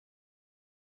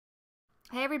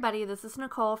Hey everybody, this is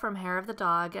Nicole from Hair of the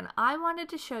Dog, and I wanted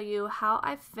to show you how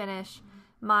I finish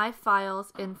my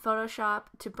files in Photoshop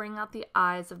to bring out the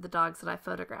eyes of the dogs that I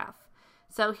photograph.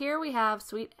 So here we have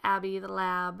sweet Abby the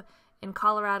lab in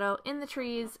Colorado in the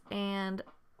trees, and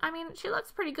I mean, she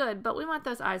looks pretty good, but we want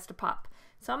those eyes to pop.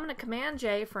 So I'm going to Command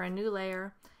J for a new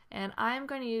layer, and I'm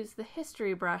going to use the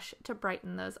history brush to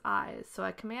brighten those eyes. So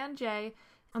I Command J.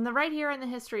 And then right here in the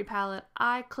history palette,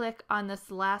 I click on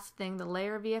this last thing, the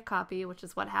layer via copy, which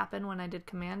is what happened when I did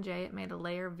Command J. It made a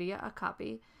layer via a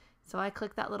copy. So I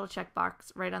click that little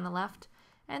checkbox right on the left.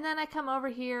 And then I come over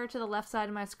here to the left side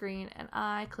of my screen and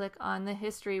I click on the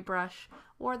history brush,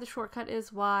 or the shortcut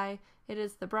is Y. It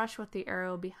is the brush with the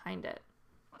arrow behind it.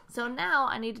 So now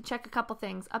I need to check a couple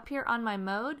things. Up here on my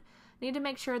mode, I need to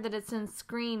make sure that it's in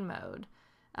screen mode.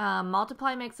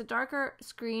 Multiply makes it darker,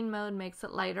 screen mode makes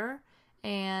it lighter.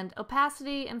 And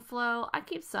opacity and flow, I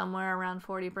keep somewhere around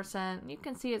 40%. You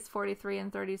can see it's 43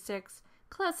 and 36.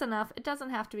 Close enough. It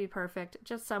doesn't have to be perfect,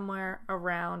 just somewhere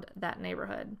around that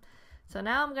neighborhood. So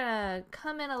now I'm going to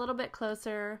come in a little bit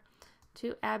closer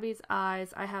to Abby's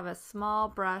eyes. I have a small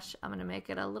brush. I'm going to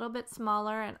make it a little bit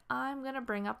smaller, and I'm going to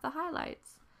bring up the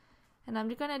highlights. And I'm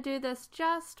going to do this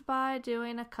just by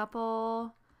doing a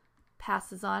couple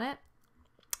passes on it.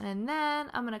 And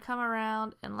then I'm going to come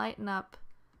around and lighten up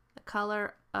the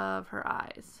color of her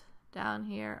eyes down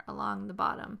here along the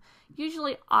bottom,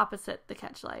 usually opposite the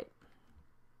catch light.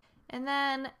 And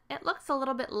then it looks a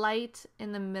little bit light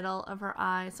in the middle of her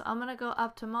eye, so I'm going to go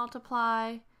up to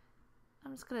multiply.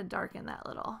 I'm just going to darken that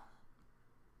little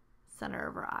center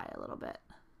of her eye a little bit.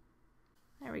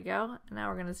 There we go. And now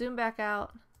we're going to zoom back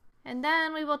out, and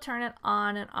then we will turn it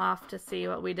on and off to see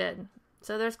what we did.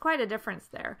 So there's quite a difference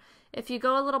there. If you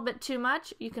go a little bit too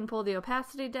much, you can pull the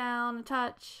opacity down a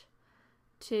touch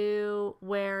to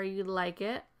where you like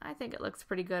it. I think it looks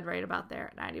pretty good right about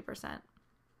there at 90%.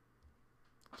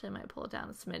 Actually, I might pull it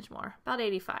down a smidge more, about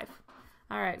 85.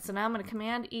 All right, so now I'm going to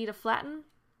Command E to flatten,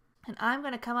 and I'm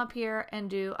going to come up here and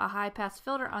do a high pass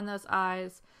filter on those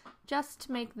eyes just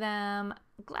to make them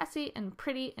glassy and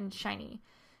pretty and shiny.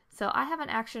 So I have an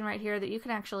action right here that you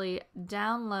can actually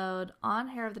download on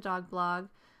Hair of the Dog blog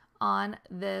on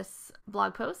this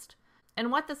blog post.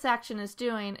 And what this action is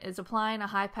doing is applying a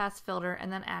high pass filter and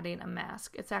then adding a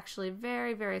mask. It's actually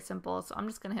very, very simple. So I'm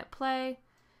just going to hit play.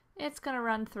 It's going to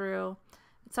run through.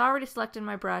 It's already selected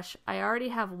my brush. I already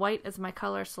have white as my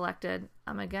color selected.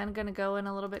 I'm again going to go in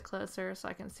a little bit closer so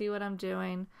I can see what I'm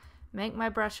doing. Make my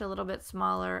brush a little bit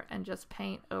smaller and just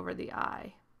paint over the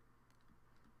eye.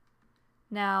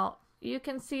 Now, you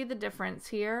can see the difference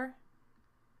here.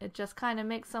 It just kind of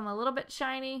makes them a little bit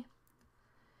shiny.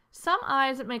 Some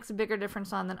eyes it makes a bigger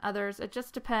difference on than others. It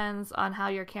just depends on how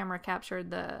your camera captured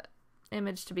the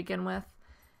image to begin with.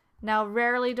 Now,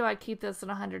 rarely do I keep this at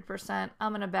 100%.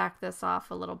 I'm going to back this off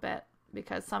a little bit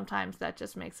because sometimes that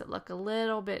just makes it look a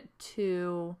little bit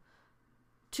too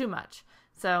much.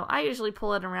 So I usually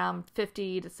pull it around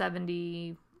 50 to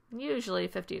 70, usually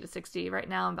 50 to 60. Right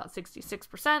now I'm about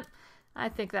 66%. I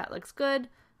think that looks good.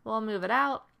 We'll move it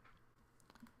out.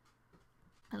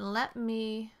 And let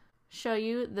me show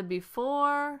you the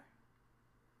before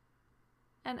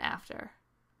and after.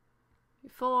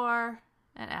 Before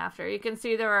and after. You can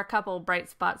see there were a couple bright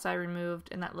spots I removed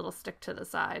in that little stick to the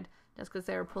side just because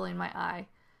they were pulling my eye.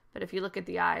 But if you look at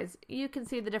the eyes, you can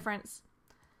see the difference.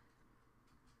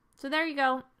 So there you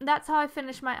go. That's how I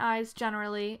finish my eyes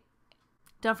generally.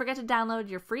 Don't forget to download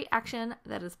your free action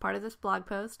that is part of this blog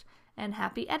post. And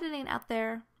happy editing out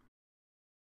there.